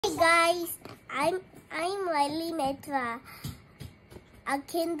Hi guys, I'm Riley Metra, a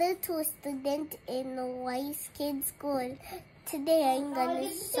Kinder 2 student in Wise Kids School. Today I'm gonna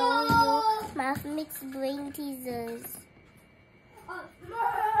show you mathematics brain teasers.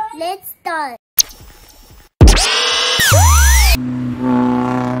 Let's start.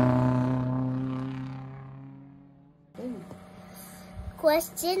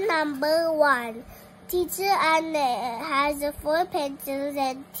 Question number 1. Teacher Anna has 4 pencils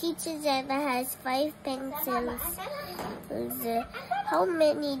and Teacher Jenna has 5 pencils. How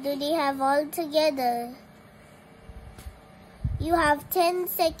many do they have all together? You have 10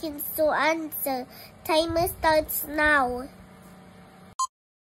 seconds to answer. Timer starts now.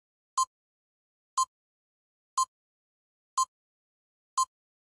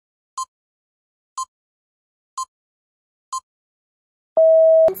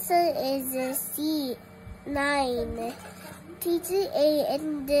 Answer is C, 9. Teacher A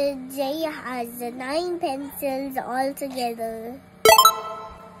and J has 9 pencils altogether.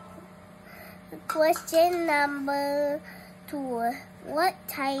 Question number 2. What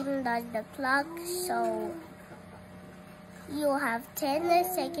time does the clock show? You have 10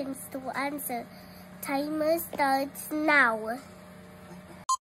 seconds to answer. Timer starts now.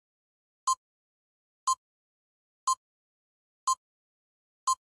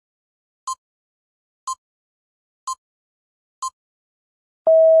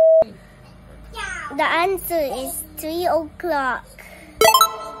 The answer is 3 o'clock.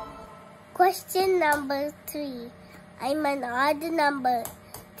 Question number 3. I'm an odd number.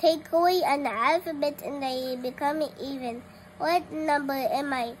 Take away an alphabet and I become even. What number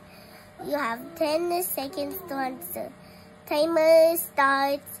am I? You have 10 seconds to answer. Timer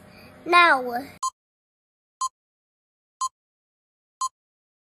starts now.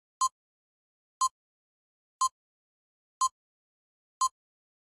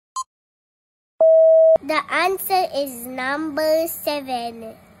 The answer is number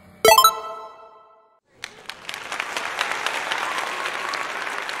 7.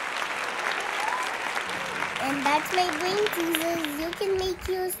 And that's my brain teasers. You can make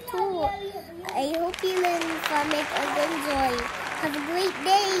yours too. I hope you learn from it and enjoy. Have a great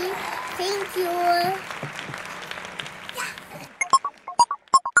day. Thank you.